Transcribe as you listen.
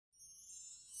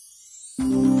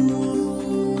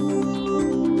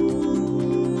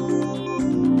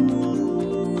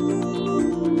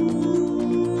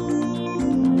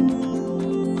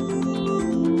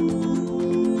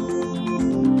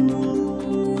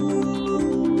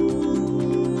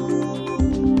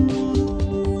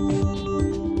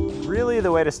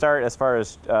way to start as far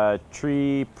as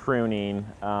tree pruning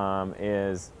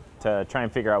is to try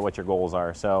and figure out what your goals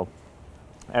are. So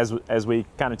as we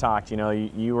kind of talked,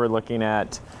 you were looking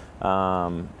at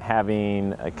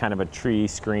having a kind of a tree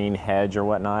screen hedge or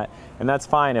whatnot, and that's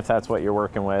fine if that's what you're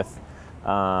working with.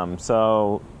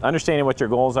 So understanding what your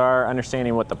goals are,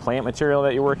 understanding what the plant material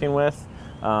that you're working with.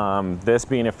 This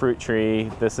being a fruit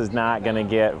tree, this is not going to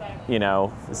get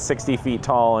 60 feet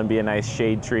tall and be a nice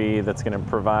shade tree that's going to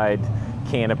provide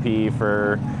canopy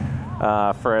for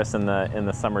us in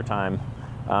the summertime.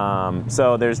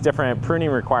 So there's different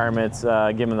pruning requirements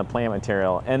given the plant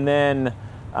material, and then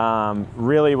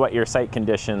really what your site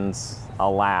conditions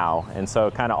allow. And so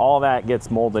kind of all that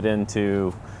gets molded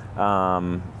into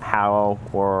how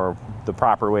or the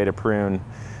proper way to prune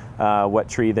what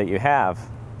tree that you have.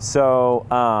 So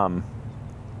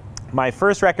my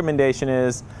first recommendation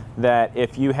is that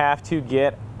if you have to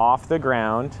get off the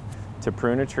ground to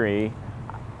prune a tree,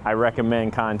 I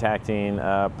recommend contacting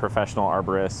a professional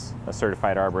arborist, a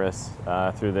certified arborist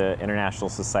through the International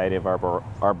Society of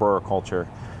Arboriculture.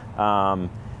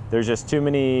 There's just too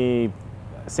many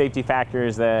safety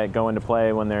factors that go into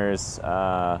play when there's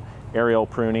aerial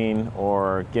pruning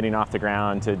or getting off the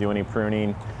ground to do any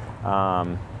pruning.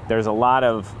 There's a lot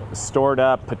of stored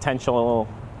up potential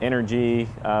energy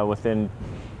within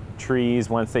trees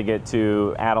once they get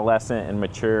to adolescent and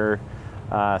mature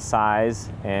size,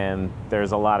 and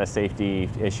there's a lot of safety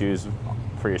issues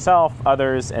for yourself,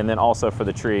 others, and then also for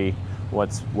the tree,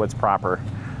 what's proper.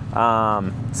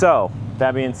 So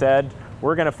that being said,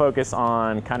 we're going to focus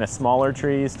on kind of smaller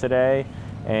trees today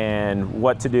and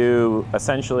what to do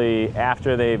essentially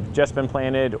after they've just been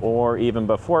planted or even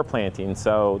before planting.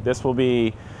 So this will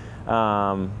be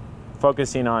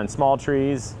focusing on small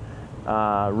trees.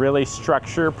 Really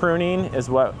structure pruning is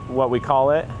what we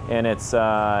call it, and it's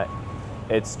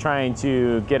trying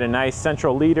to get a nice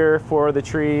central leader for the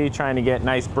tree, trying to get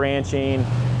nice branching,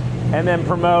 and then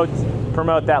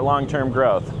promote that long-term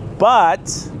growth. But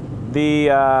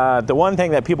the one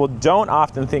thing that people don't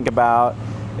often think about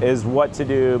is what to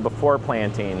do before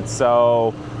planting.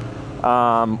 So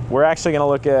we're actually going to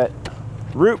look at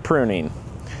root pruning.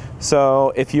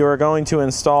 So if you are going to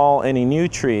install any new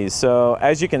trees, so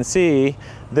as you can see,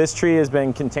 this tree has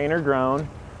been container grown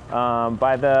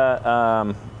by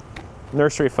the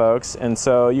nursery folks, and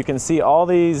so you can see all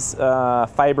these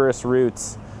fibrous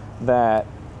roots that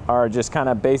are just kind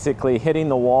of basically hitting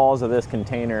the walls of this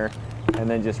container and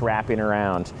then just wrapping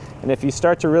around. And if you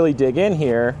start to really dig in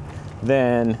here,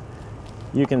 then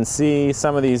you can see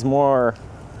some of these more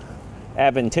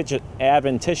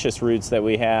adventitious roots that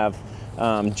we have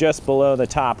just below the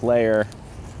top layer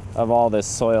of all this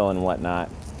soil and whatnot.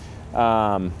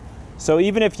 So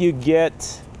even if you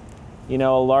get a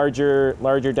larger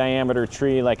diameter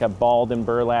tree, like a balled and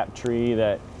burlap tree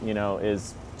that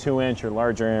is 2-inch or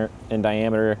larger in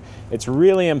diameter, it's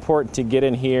really important to get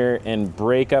in here and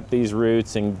break up these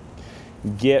roots and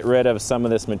get rid of some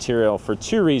of this material for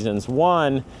two reasons.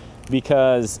 One,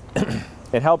 because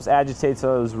it helps agitate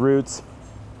those roots.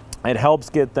 It helps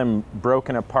get them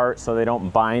broken apart so they don't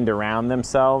bind around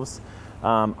themselves.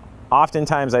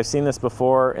 Oftentimes I've seen this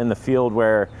before in the field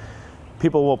where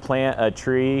people will plant a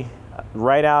tree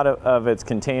right out of its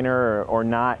container or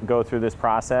not go through this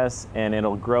process, and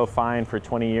it'll grow fine for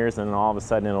 20 years and then all of a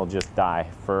sudden it'll just die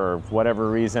for whatever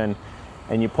reason,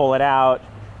 and you pull it out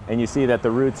and you see that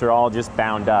the roots are all just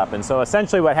bound up. And so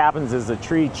essentially what happens is the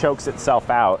tree chokes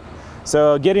itself out.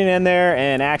 So getting in there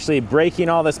and actually breaking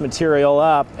all this material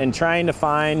up and trying to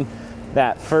find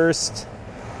that first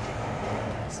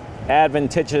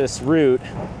adventitious root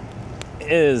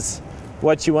is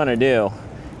what you want to do.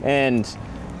 And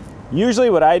usually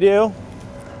what I do,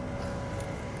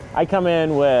 I come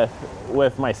in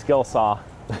with my skill saw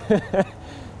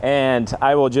and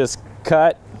I will just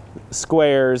cut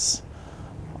squares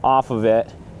off of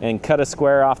it and cut a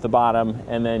square off the bottom,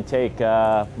 and then take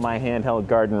my handheld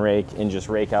garden rake and just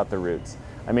rake out the roots.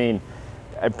 I mean,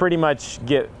 I pretty much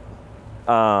get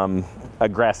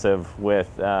aggressive with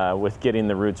getting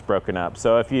the roots broken up.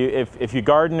 So if you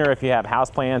garden or if you have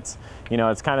houseplants,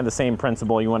 it's kind of the same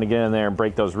principle. You want to get in there and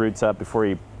break those roots up before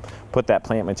you put that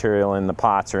plant material in the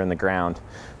pots or in the ground.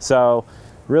 So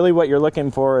really what you're looking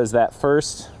for is that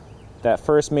first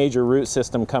major root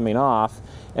system coming off.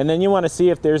 And then you want to see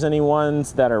if there's any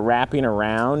ones that are wrapping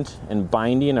around and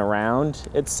binding around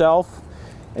itself,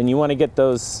 and you want to get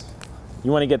those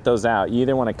out. You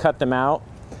either want to cut them out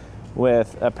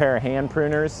with a pair of hand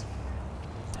pruners,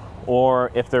 or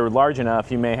if they're large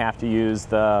enough, you may have to use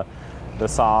the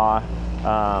saw.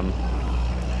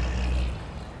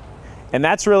 And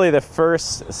that's really the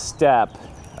first step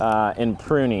in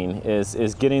pruning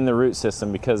is getting the root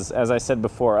system, because as I said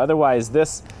before, otherwise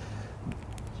this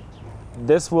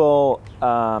will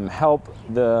help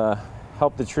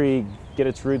the tree get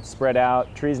its roots spread out.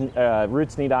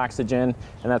 Roots need oxygen,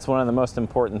 and that's one of the most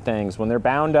important things. When they're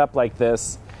bound up like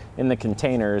this in the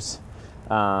containers,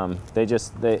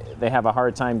 they have a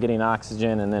hard time getting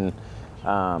oxygen and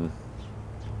then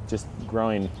just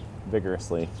growing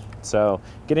vigorously. So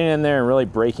getting in there and really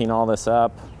breaking all this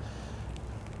up,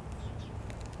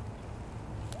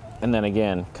 and then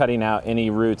again cutting out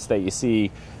any roots that you see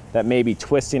that may be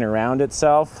twisting around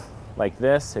itself like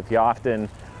this. If you often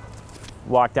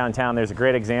walk downtown, there's a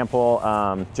great example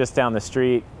just down the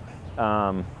street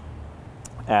at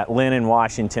Lynn in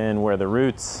Washington, where the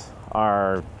roots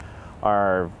are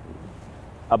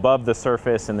above the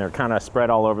surface and they're kind of spread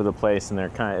all over the place, and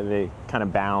they kind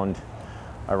of bound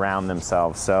around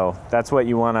themselves. So that's what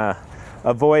you want to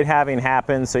avoid having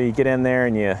happen. So you get in there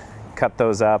and you cut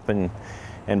those up and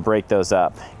break those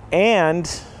up. And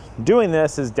doing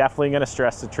this is definitely going to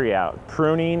stress the tree out.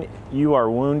 Pruning, you are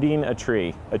wounding a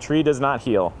tree. A tree does not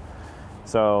heal.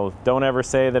 So don't ever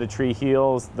say that a tree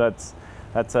heals. That's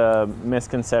a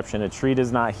misconception. A tree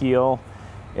does not heal.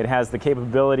 It has the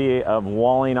capability of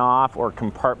walling off or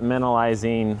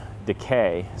compartmentalizing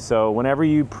decay. So whenever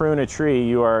you prune a tree,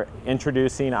 you are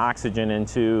introducing oxygen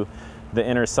into the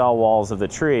inner cell walls of the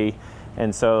tree.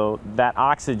 And so that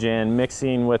oxygen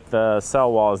mixing with the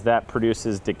cell walls, that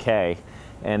produces decay.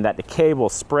 And that decay will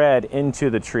spread into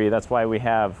the tree. That's why we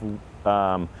have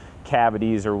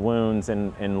cavities or wounds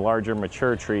in larger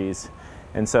mature trees.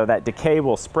 And so that decay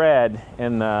will spread,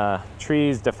 and the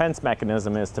tree's defense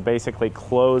mechanism is to basically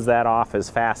close that off as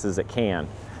fast as it can.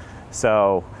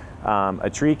 So a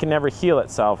tree can never heal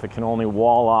itself. It can only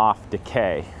wall off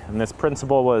decay. And this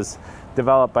principle was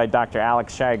developed by Dr.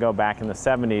 Alex Shigo back in the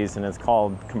 70s, and it's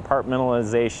called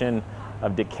compartmentalization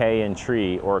of decay in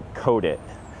tree, or CODIT.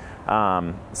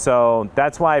 So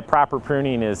that's why proper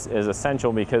pruning is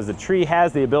essential, because the tree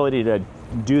has the ability to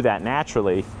do that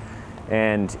naturally,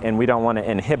 and we don't want to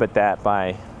inhibit that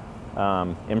by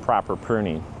improper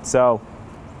pruning. So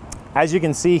as you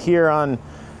can see here on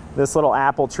this little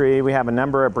apple tree, we have a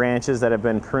number of branches that have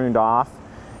been pruned off,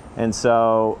 and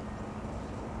so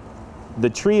the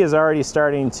tree is already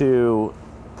starting to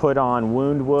put on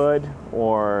wound wood,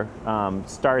 or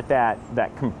start that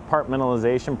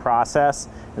compartmentalization process,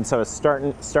 and so it's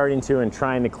starting to and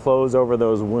trying to close over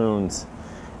those wounds.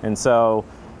 And so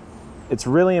it's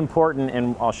really important,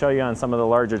 and I'll show you on some of the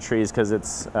larger trees because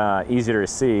it's easier to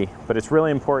see, but it's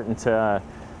really important to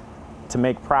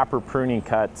make proper pruning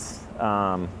cuts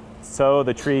so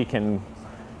the tree can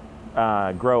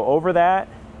grow over that,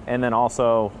 and then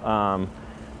also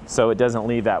so it doesn't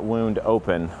leave that wound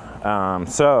open.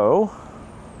 So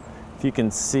if you can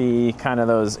see kind of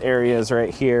those areas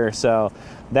right here, so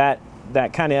that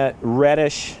kind of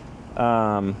reddish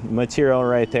material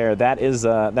right there,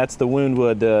 that's the wound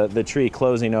wood, the tree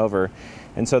closing over.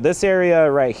 And so this area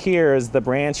right here is the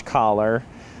branch collar,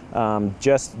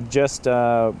 just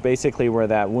basically where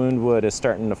that wound wood is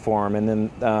starting to form. And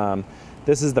then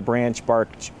this is the branch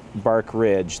bark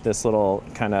ridge, this little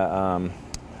kind of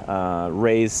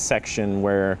raised section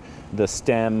where the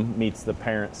stem meets the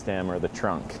parent stem or the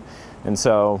trunk. And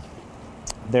so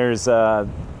there's a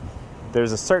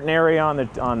certain area on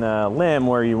the limb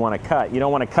where you want to cut. You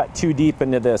don't want to cut too deep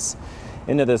into this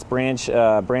branch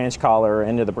collar or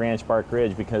into the branch bark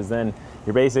ridge, because then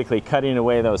you're basically cutting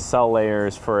away those cell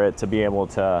layers for it to be able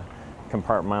to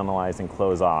compartmentalize and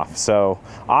close off. So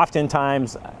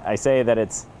oftentimes I say that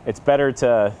it's better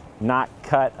to not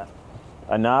cut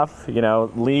enough,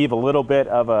 leave a little bit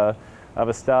of a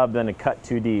stub than to cut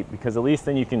too deep, because at least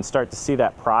then you can start to see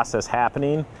that process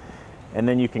happening, and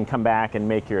then you can come back and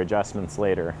make your adjustments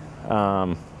later.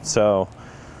 So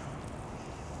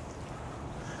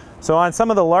on some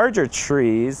of the larger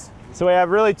trees, so we have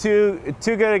really two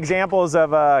good examples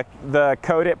of the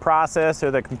CODIT process, or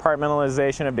the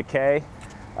compartmentalization of decay.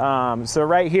 So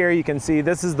right here you can see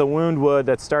this is the wound wood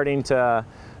that's starting to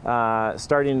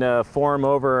form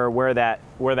over where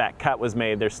that cut was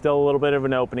made. There's still a little bit of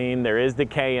an opening. There is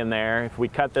decay in there. If we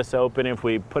cut this open, if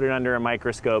we put it under a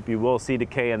microscope, you will see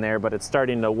decay in there, but it's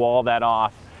starting to wall that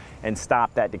off and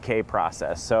stop that decay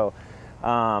process. So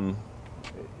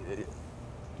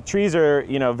trees are,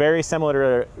 very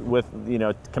similar with,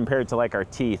 compared to like our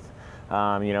teeth.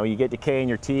 You get decay in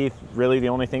your teeth. Really the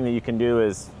only thing that you can do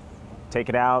is take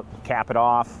it out, cap it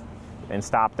off, and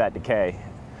stop that decay.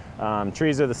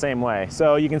 Trees are the same way.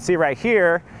 So you can see right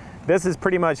here, this is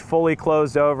pretty much fully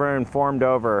closed over and formed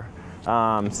over.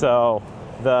 So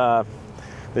the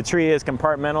tree has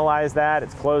compartmentalized that,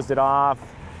 it's closed it off,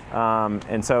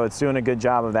 And so it's doing a good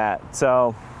job of that.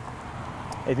 So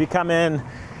if you come in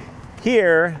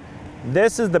here,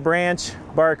 this is the branch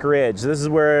bark ridge. This is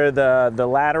where the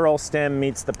lateral stem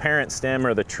meets the parent stem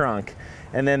or the trunk.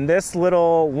 And then this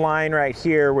little line right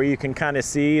here where you can kind of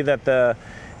see that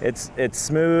it's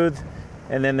smooth,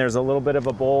 and then there's a little bit of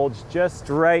a bulge just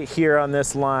right here on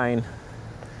this line.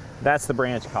 That's the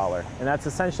branch collar. And that's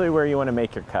essentially where you want to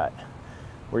make your cut,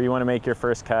 where you want to make your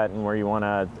first cut and where you want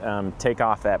to take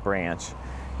off that branch.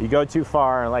 You go too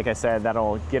far, like I said,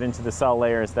 that'll get into the cell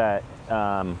layers that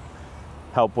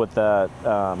help with the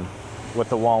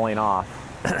walling off.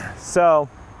 So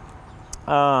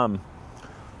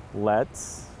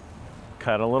let's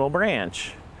cut a little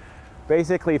branch.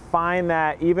 Basically find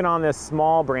that, even on this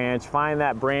small branch, find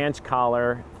that branch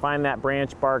collar, find that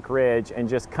branch bark ridge, and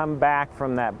just come back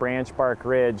from that branch bark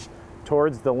ridge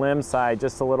towards the limb side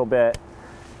just a little bit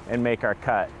and make our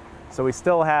cut. So we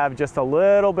still have just a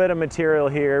little bit of material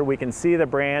here. We can see the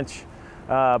branch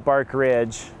bark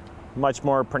ridge much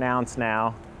more pronounced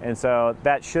now. And so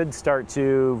that should start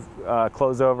to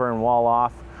close over and wall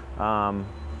off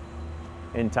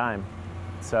in time.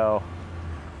 So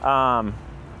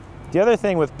the other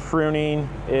thing with pruning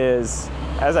is,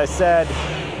 as I said,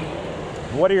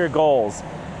 what are your goals?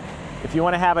 If you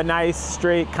want to have a nice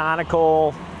straight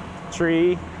conical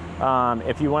tree,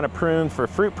 if you want to prune for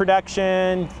fruit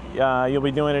production, you'll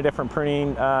be doing a different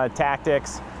pruning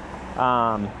tactics.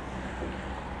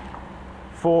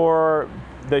 For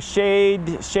the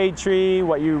shade tree,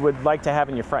 what you would like to have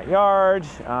in your front yard,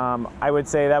 I would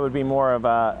say that would be more of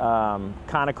a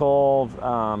conical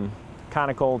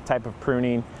type of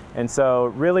pruning. And so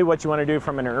really what you want to do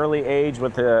from an early age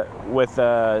with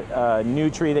a new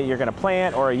tree that you're going to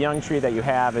plant or a young tree that you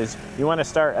have is you want to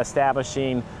start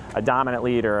establishing a dominant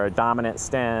lead or a dominant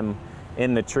stem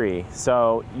in the tree.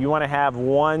 So you want to have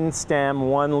one stem,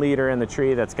 one leader in the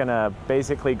tree that's going to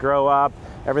basically grow up.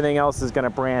 Everything else is going to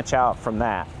branch out from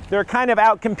that. They're kind of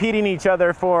out competing each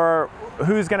other for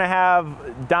who's going to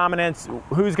have dominance,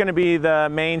 who's going to be the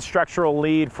main structural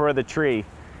lead for the tree.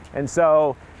 And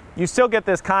so you still get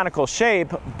this conical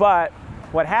shape, but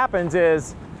what happens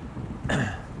is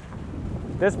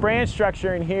this branch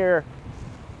structure in here,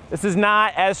 this is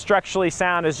not as structurally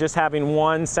sound as just having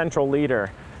one central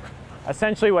leader.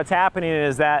 Essentially what's happening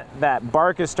is that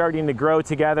bark is starting to grow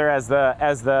together as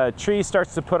the tree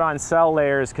starts to put on cell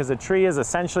layers, because a tree is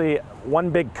essentially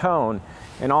one big cone,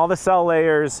 and all the cell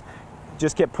layers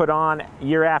just get put on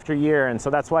year after year. And so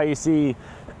that's why you see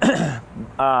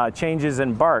changes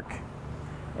in bark.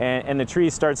 And the tree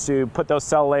starts to put those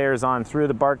cell layers on through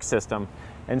the bark system.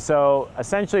 And so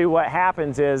essentially what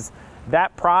happens is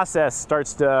that process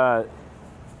starts to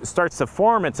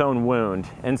form its own wound.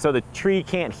 And so the tree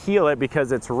can't heal it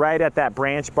because it's right at that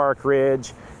branch bark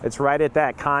ridge. It's right at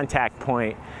that contact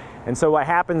point. And so what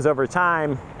happens over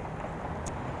time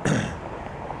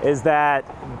is that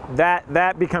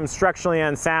becomes structurally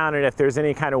unsound. And if there's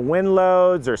any kind of wind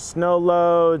loads or snow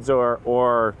loads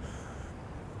or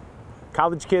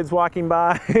college kids walking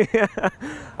by,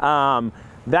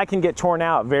 that can get torn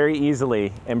out very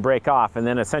easily and break off. And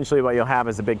then essentially what you'll have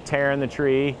is a big tear in the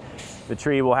tree. The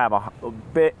tree will have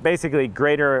basically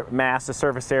greater mass of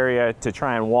surface area to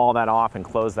try and wall that off and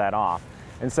close that off.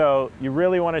 And so you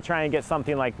really want to try and get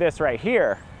something like this right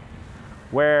here,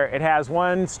 where it has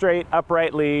one straight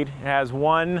upright lead, it has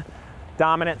one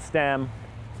dominant stem,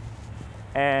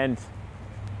 and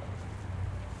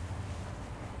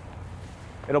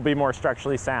it'll be more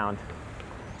structurally sound.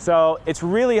 So it's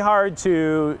really hard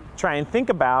to try and think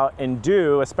about and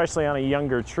do, especially on a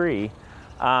younger tree.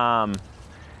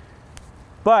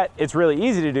 But it's really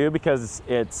easy to do because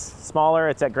it's smaller,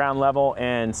 it's at ground level,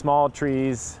 and small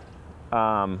trees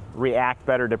react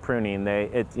better to pruning.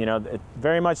 It's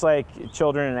very much like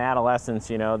children and adolescents.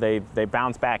 They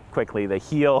bounce back quickly. They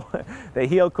heal, they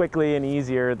heal quickly and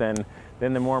easier than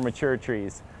the more mature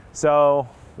trees. So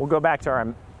we'll go back to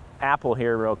our apple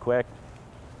here real quick.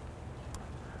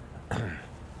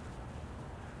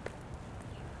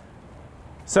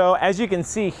 So as you can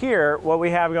see here, what we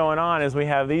have going on is we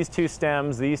have these two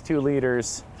stems, these two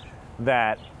leaders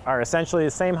that are essentially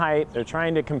the same height. They're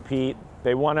trying to compete.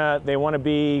 They wanna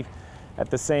be at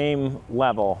the same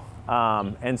level.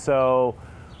 And so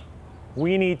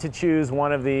we need to choose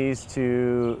one of these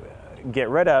to get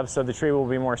rid of so the tree will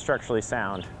be more structurally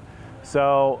sound.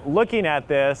 So looking at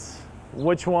this,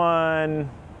 which one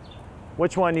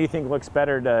do you think looks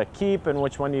better to keep, and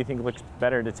which one do you think looks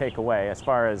better to take away, as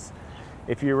far as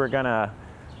if you were gonna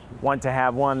want to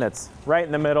have one that's right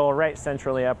in the middle, right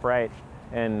centrally upright,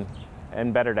 and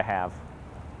better to have?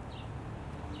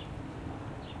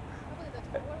 Probably the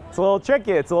taller one. It's a little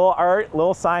tricky. It's a little art,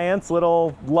 little science,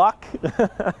 little luck,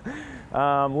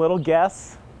 little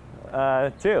guess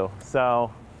too.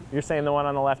 So you're saying the one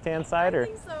on the left-hand side, or? I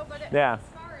think so, but it yeah. has a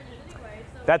scar in it anyway.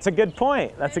 So that's a good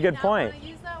point. That's a good point.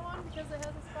 Use that one because it has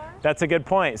a scar? That's a good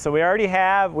point. So we already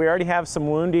have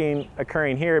some wounding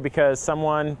occurring here because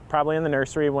someone, probably in the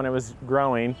nursery when it was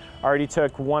growing, already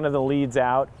took one of the leads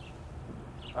out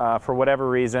for whatever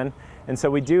reason, and so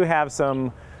we do have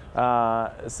some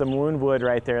wound wood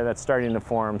right there that's starting to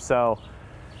form. So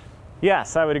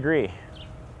yes, I would agree.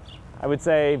 I would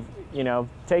say, you know,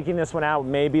 taking this one out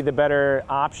may be the better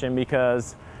option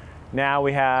because now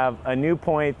we have a new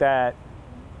point that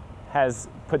has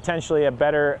potentially a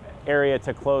better area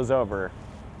to close over.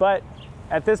 But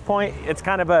at this point, it's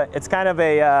kind of a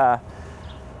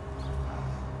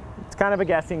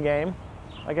guessing game.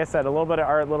 Like I said, a little bit of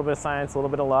art, a little bit of science, a little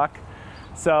bit of luck.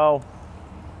 So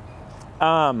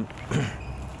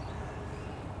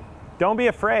don't be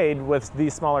afraid with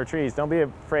these smaller trees. Don't be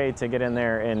afraid to get in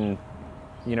there and,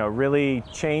 you know, really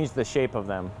change the shape of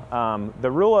them. The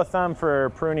rule of thumb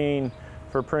for pruning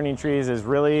trees is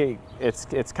really,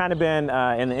 it's kind of been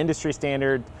in the industry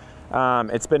standard.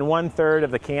 It's been 1/3 of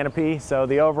the canopy, so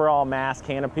the overall mass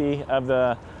canopy of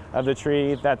the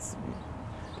tree.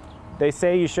 They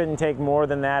say you shouldn't take more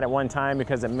than that at one time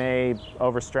because it may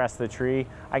overstress the tree.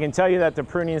 I can tell you that the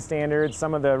pruning standards,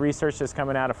 some of the research that's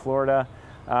coming out of Florida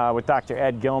with Dr.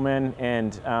 Ed Gilman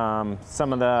and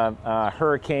some of the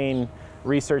hurricane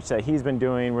research that he's been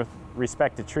doing with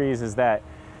respect to trees, is that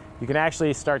you can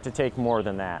actually start to take more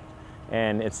than that,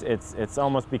 and it's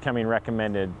almost becoming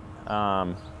recommended.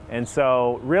 And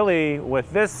so really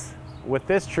with this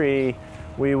tree,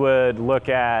 we would look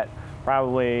at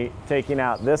probably taking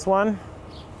out this one,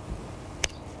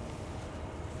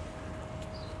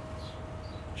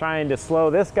 trying to slow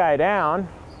this guy down,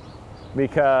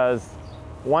 because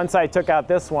once I took out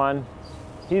this one,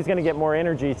 he's going to get more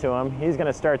energy to him. He's going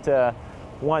to start to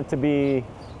want to be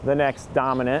the next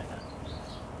dominant.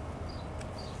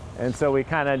 And so we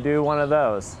kind of do one of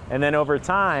those. And then over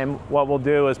time, what we'll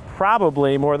do is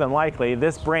probably, more than likely,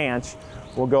 this branch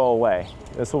will go away.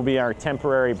 This will be our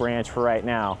temporary branch for right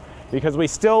now. Because we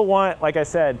still want, like I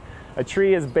said, a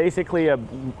tree is basically a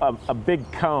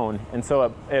big cone. And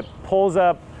so it pulls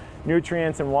up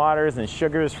nutrients and waters and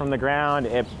sugars from the ground.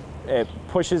 It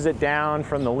pushes it down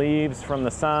from the leaves, from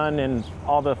the sun, and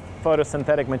all the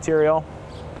photosynthetic material.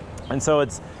 And so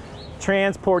it's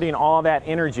transporting all that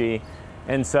energy.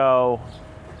 And so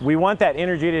we want that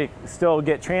energy to still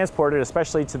get transported,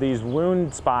 especially to these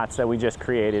wound spots that we just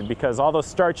created, because all those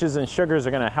starches and sugars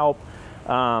are going to help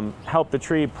the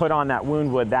tree put on that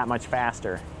wound wood that much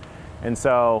faster. And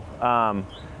so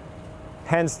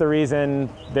hence the reason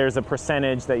there's a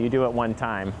percentage that you do at one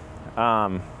time.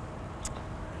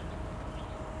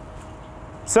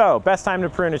 So best time to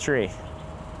prune a tree.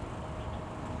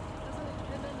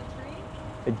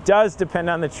 It does depend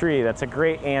on the tree. That's a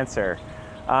great answer.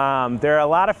 There are a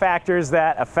lot of factors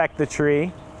that affect the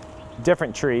tree,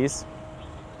 different trees.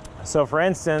 So for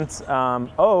instance,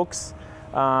 oaks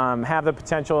have the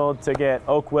potential to get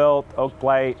oak wilt, oak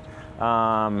blight,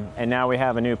 and now we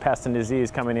have a new pest and disease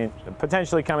coming in,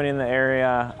 potentially coming in the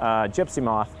area, gypsy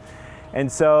moth. And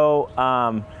so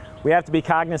we have to be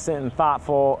cognizant and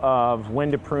thoughtful of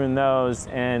when to prune those,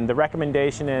 and the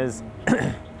recommendation is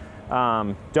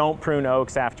don't prune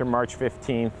oaks after March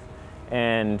 15th,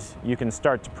 and you can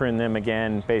start to prune them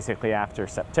again basically after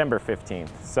September 15th.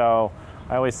 So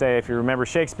I always say, if you remember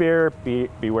Shakespeare,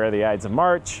 beware the Ides of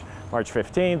March, March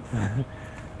 15th,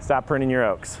 stop pruning your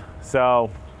oaks. So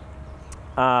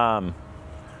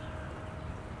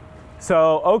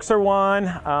oaks are one.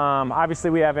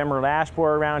 Obviously we have emerald ash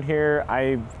borer around here.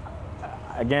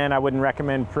 Again, I wouldn't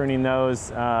recommend pruning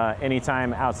those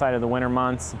anytime outside of the winter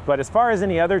months. But as far as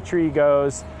any other tree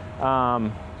goes,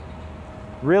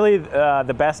 really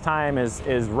the best time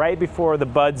is right before the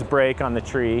buds break on the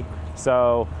tree.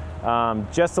 So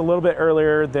just a little bit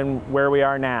earlier than where we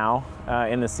are now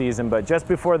in the season, but just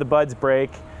before the buds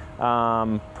break.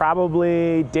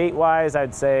 Probably date-wise,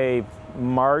 I'd say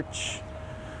March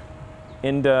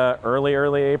into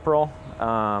early April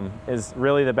is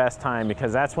really the best time,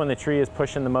 because that's when the tree is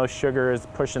pushing the most sugars,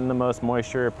 pushing the most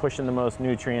moisture, pushing the most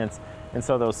nutrients, and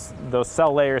so those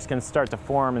cell layers can start to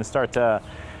form and start to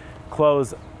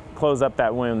close up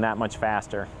that wound that much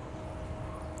faster.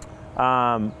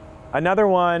 Another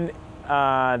one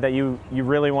that you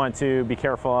really want to be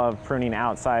careful of pruning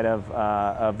outside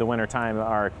of the winter time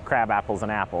are crab apples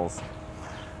and apples.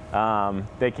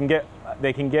 They can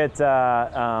get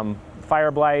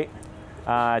fire blight.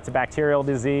 It's a bacterial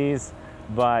disease,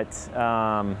 But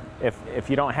if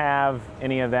you don't have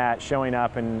any of that showing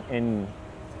up in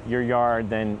your yard,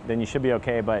 then you should be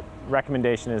okay. But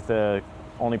recommendation is to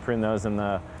only prune those in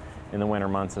the winter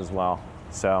months as well.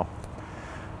 So,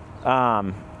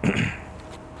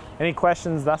 any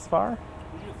questions thus far?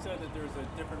 You just said that there's a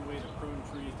different way to prune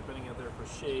trees depending if they're for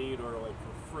shade or like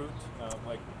for fruit.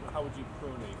 Like, how would you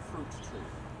prune a fruit tree?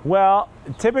 Well,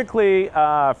 typically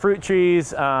fruit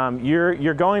trees,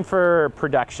 you're going for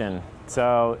production.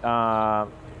 So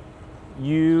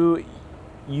you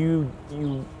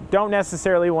don't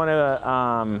necessarily want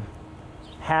to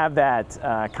have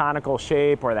that conical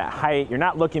shape or that height. You're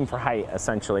not looking for height,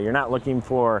 essentially. You're not looking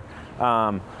for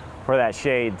that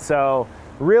shade. So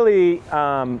really,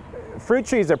 fruit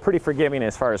trees are pretty forgiving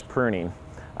as far as pruning.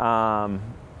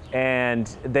 And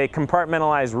they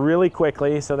compartmentalize really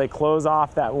quickly, so they close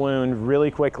off that wound really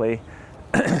quickly.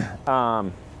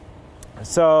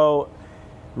 So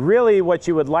really what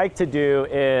you would like to do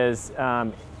is,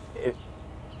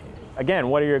 again,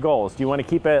 what are your goals? Do you want to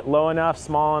keep it low enough,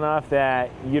 small enough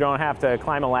that you don't have to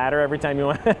climb a ladder every time you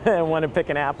want to pick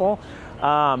an apple?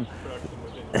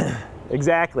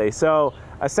 Exactly. So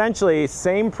essentially,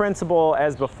 same principle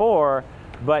as before,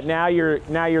 but now you're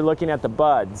looking at the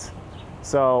buds.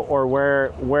 So, or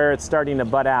where it's starting to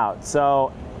bud out.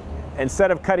 So instead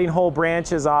of cutting whole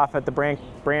branches off at the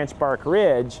branch bark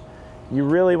ridge, you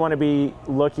really want to be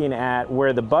looking at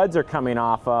where the buds are coming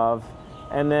off of,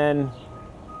 and then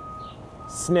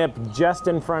snip just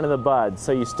in front of the buds.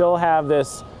 So you still have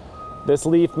this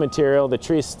leaf material. The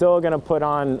tree's still going to put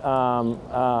on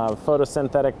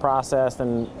photosynthetic process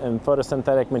and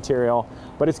photosynthetic material,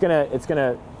 but it's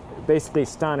gonna basically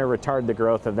stun or retard the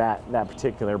growth of that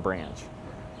particular branch.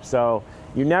 So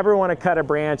you never want to cut a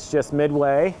branch just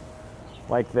midway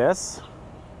like this,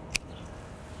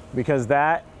 because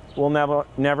that will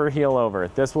never heal over.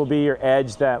 This will be your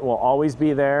edge that will always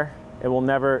be there. It will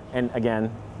never, and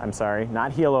again, I'm sorry,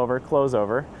 not heal over, close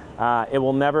over. It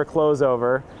will never close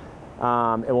over.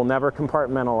 It will never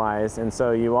compartmentalize, and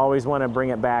so you always want to bring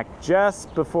it back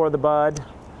just before the bud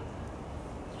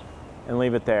and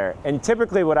leave it there. And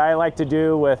typically what I like to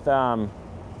do with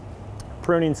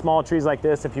pruning small trees like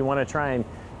this, if you want to try and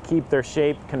keep their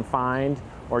shape confined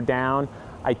or down,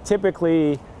 I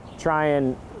typically try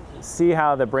and see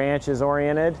how the branch is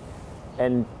oriented,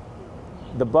 and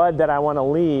the bud that I want to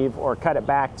leave or cut it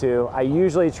back to, I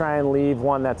usually try and leave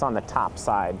one that's on the top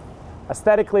side.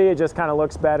 Aesthetically, it just kind of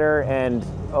looks better, and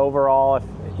overall,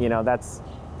 that's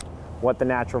what the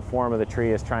natural form of the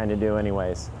tree is trying to do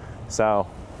anyways. So,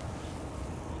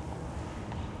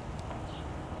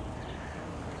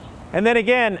 and then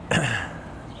again,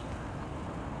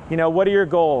 what are your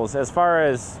goals as far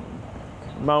as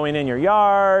mowing in your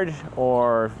yard,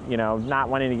 or not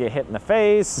wanting to get hit in the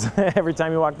face every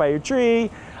time you walk by your tree?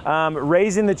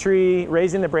 Raising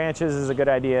the branches is a good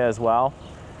idea as well.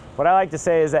 What I like to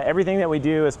say is that everything that we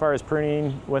do as far as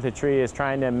pruning with a tree is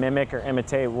trying to mimic or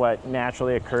imitate what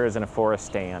naturally occurs in a forest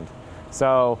stand.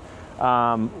 So,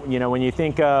 when you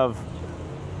think of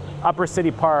Upper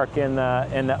City Park and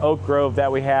the oak grove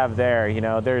that we have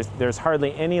there, there's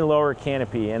hardly any lower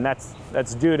canopy, and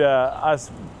that's due to us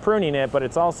pruning it, but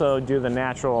it's also due to the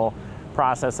natural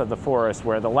process of the forest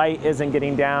where the light isn't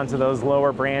getting down to those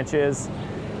lower branches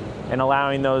and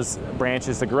allowing those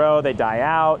branches to grow. They die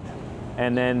out,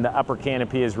 and then the upper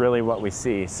canopy is really what we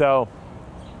see. So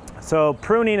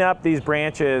pruning up these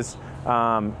branches,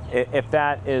 if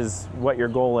that is what your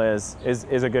goal is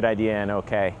a good idea and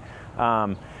okay.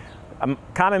 A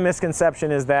common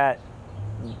misconception is that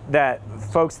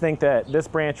folks think that this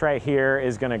branch right here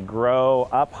is going to grow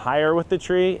up higher with the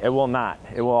tree. It will not.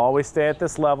 It will always stay at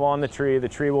this level on the tree. The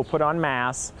tree will put on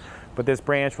mass, but this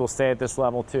branch will stay at this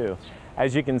level too.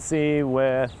 As you can see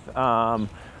with our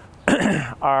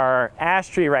ash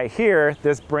tree right here,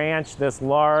 this branch, this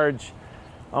large,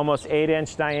 almost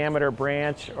 8-inch diameter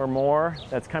branch or more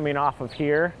that's coming off of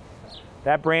here,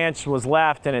 that branch was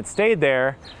left and it stayed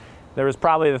there. There was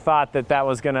probably the thought that that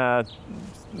was gonna,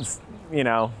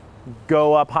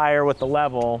 go up higher with the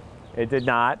level. It did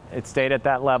not. It stayed at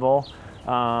that level,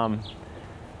 and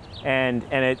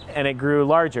it grew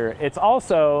larger. It's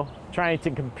also trying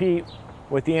to compete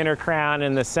with the inner crown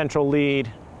and the central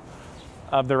lead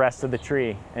of the rest of the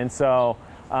tree. And so,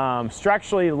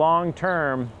 structurally, long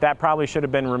term, that probably should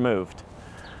have been removed.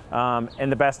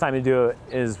 And the best time to do it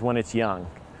is when it's young.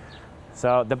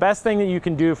 So the best thing that you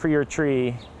can do for your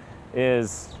tree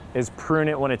is prune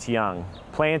it when it's young.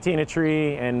 Planting a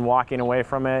tree and walking away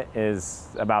from it is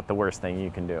about the worst thing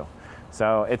you can do.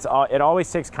 So it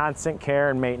always takes constant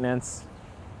care and maintenance,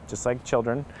 just like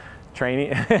children,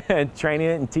 training it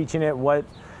and teaching it what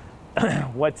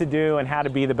what to do and how to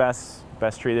be the best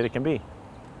tree that it can be.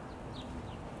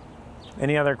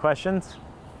 Any other questions?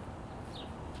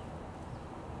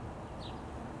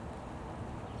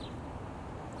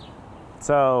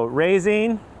 So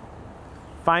raising,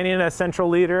 finding a central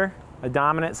leader, a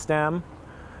dominant stem,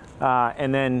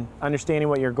 and then understanding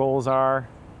what your goals are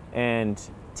and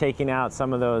taking out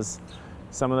some of those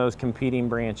competing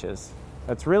branches.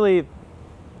 That's really,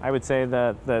 I would say,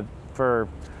 for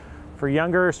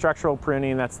younger structural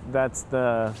pruning, that's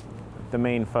the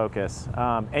main focus.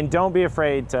 And don't be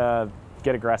afraid to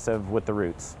get aggressive with the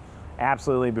roots.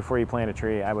 Absolutely, before you plant a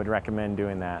tree, I would recommend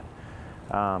doing that.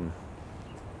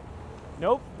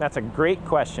 Nope, that's a great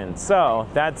question. So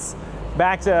that's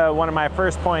back to one of my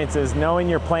first points, is knowing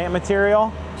your plant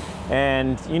material,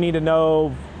 and you need to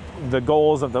know the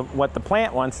goals of what the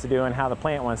plant wants to do and how the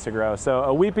plant wants to grow. So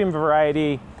a weeping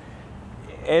variety,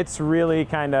 it's really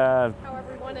kind of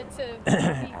However you want it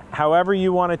to however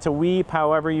you want it to weep,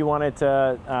 however you want it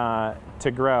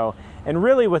to grow. And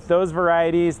really with those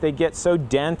varieties, they get so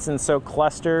dense and so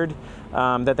clustered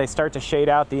that they start to shade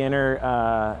out the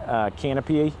inner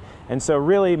canopy. And so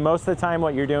really most of the time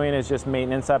what you're doing is just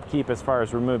maintenance upkeep as far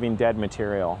as removing dead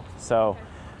material. So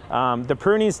the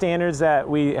pruning standards that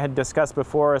we had discussed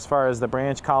before as far as the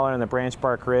branch collar and the branch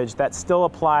bark ridge, that still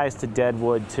applies to dead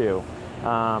wood too.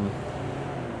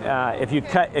 If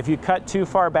you cut too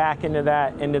far back into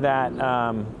that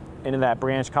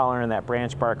branch collar and that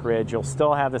branch bark ridge, you'll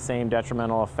still have the same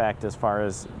detrimental effect as far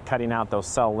as cutting out those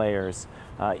cell layers,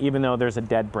 even though there's a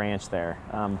dead branch there.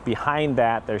 Behind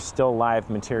that, there's still live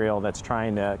material that's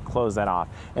trying to close that off.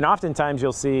 And oftentimes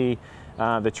you'll see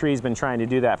the tree's been trying to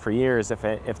do that for years if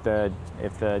the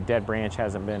dead branch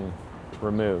hasn't been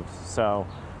removed. So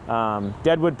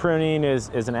deadwood pruning is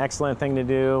an excellent thing to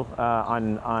do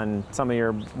on some of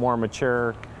your more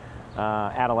mature,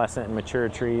 adolescent and mature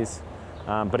trees.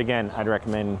 But again, I'd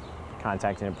recommend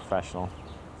contacting a professional.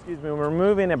 Excuse me, when we're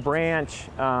removing a branch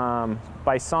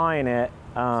by sawing it,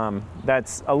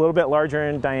 that's a little bit larger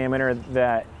in diameter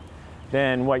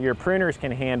than what your pruners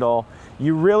can handle,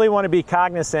 you really want to be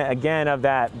cognizant again of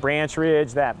that branch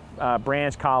ridge, that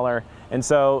branch collar. And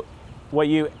so what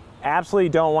you absolutely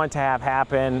don't want to have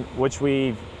happen, which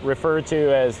we refer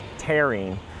to as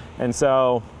tearing. And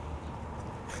so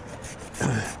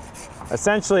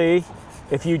essentially,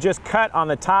 if you just cut on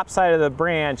the top side of the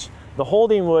branch, the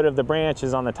holding wood of the branch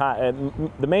is on the top,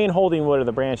 the main holding wood of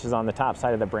the branch is on the top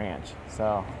side of the branch.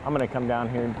 So I'm gonna come down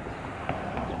here.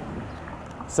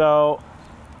 So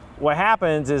what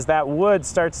happens is that wood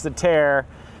starts to tear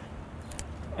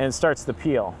and starts to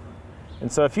peel.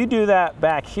 And so if you do that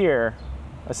back here,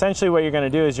 essentially what you're gonna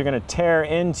do is you're gonna tear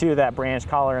into that branch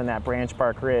collar and that branch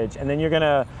bark ridge, and then you're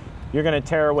gonna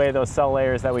tear away those cell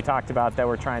layers that we talked about that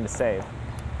we're trying to save.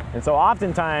 And so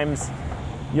oftentimes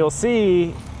you'll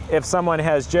see if someone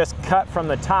has just cut from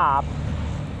the top,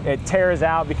 it tears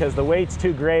out because the weight's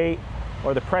too great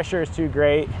or the pressure is too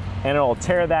great, and it'll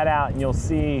tear that out, and you'll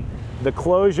see the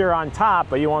closure on top,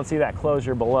 but you won't see that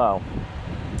closure below.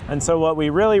 And so what we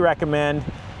really recommend,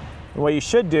 what you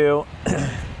should do,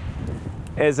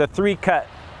 is a 3-cut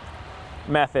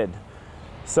method.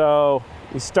 So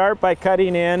you start by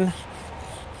cutting in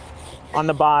on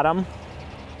the bottom,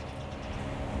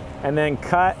 and then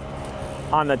cut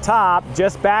on the top,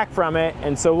 just back from it.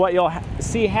 And so what you'll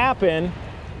see happen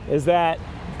is that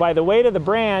by the weight of the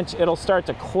branch, it'll start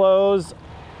to close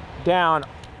down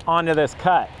onto this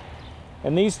cut.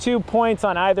 And these 2 points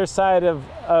on either side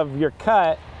of your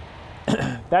cut,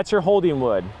 that's your holding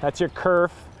wood, that's your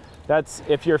kerf. That's,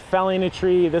 if you're felling a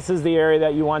tree, this is the area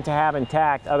that you want to have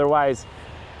intact, otherwise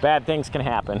bad things can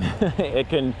happen. It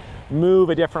can move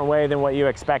a different way than what you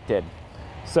expected.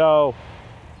 So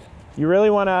you really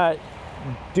want to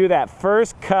do that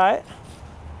first cut,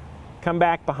 come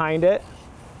back behind it,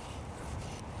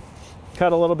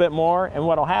 cut a little bit more, and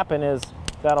what'll happen is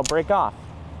that'll break off.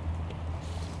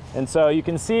 And so you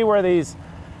can see where these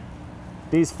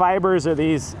fibers or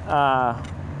these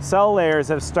cell layers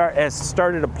have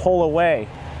started to pull away.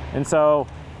 And so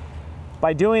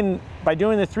by doing the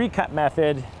 3-cut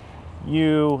method,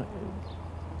 you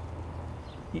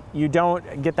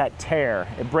don't get that tear.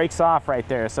 It breaks off right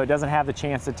there, so it doesn't have the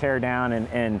chance to tear down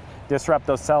and disrupt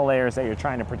those cell layers that you're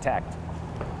trying to protect.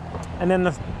 And then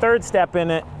the third step in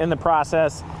the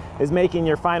process is making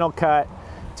your final cut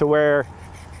to where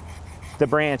the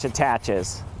branch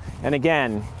attaches. And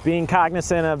again, being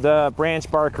cognizant of the branch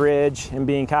bark ridge and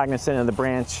being cognizant of the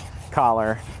branch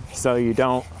collar so you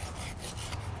don't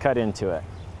cut into it.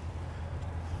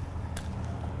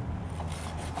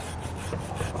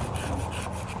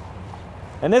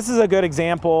 And this is a good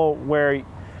example where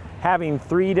having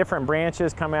 3 different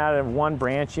branches come out of one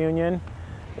branch union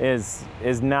is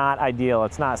not ideal.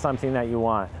 It's not something that you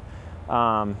want.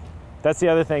 That's the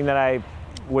other thing that I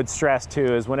would stress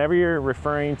too, is whenever you're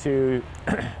referring to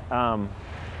a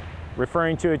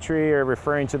tree or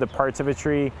referring to the parts of a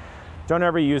tree, don't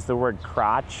ever use the word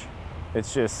crotch.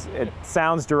 It's just, it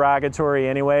sounds derogatory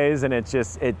anyways, and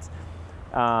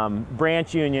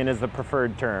branch union is the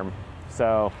preferred term.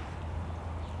 So,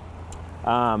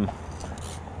 and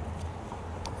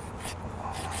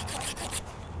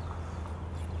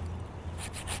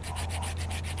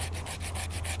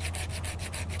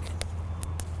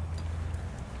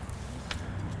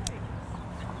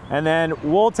then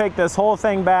we'll take this whole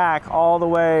thing back all the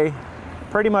way,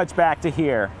 pretty much back to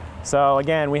here. So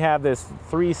again, we have this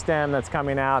 3 stem that's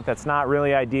coming out. That's not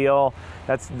really ideal.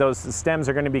 Those stems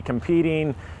are going to be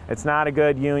competing. It's not a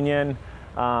good union.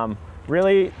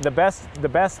 Really, the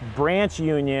best branch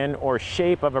union or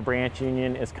shape of a branch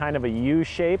union is kind of a U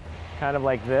shape, kind of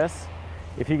like this.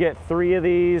 If you get 3 of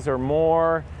these or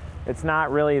more, it's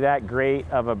not really that great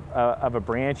of a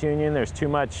branch union. There's too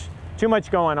much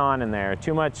going on in there,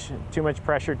 too much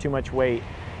pressure, too much weight.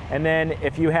 And then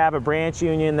if you have a branch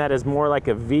union that is more like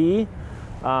a V,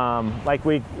 like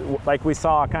we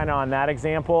saw kind of on that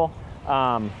example,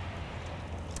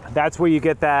 that's where you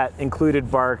get that included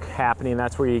bark happening.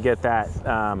 That's where you get that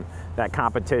that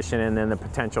competition and then the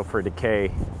potential for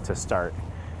decay to start,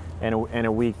 and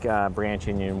a weak branch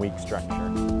union, weak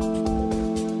structure.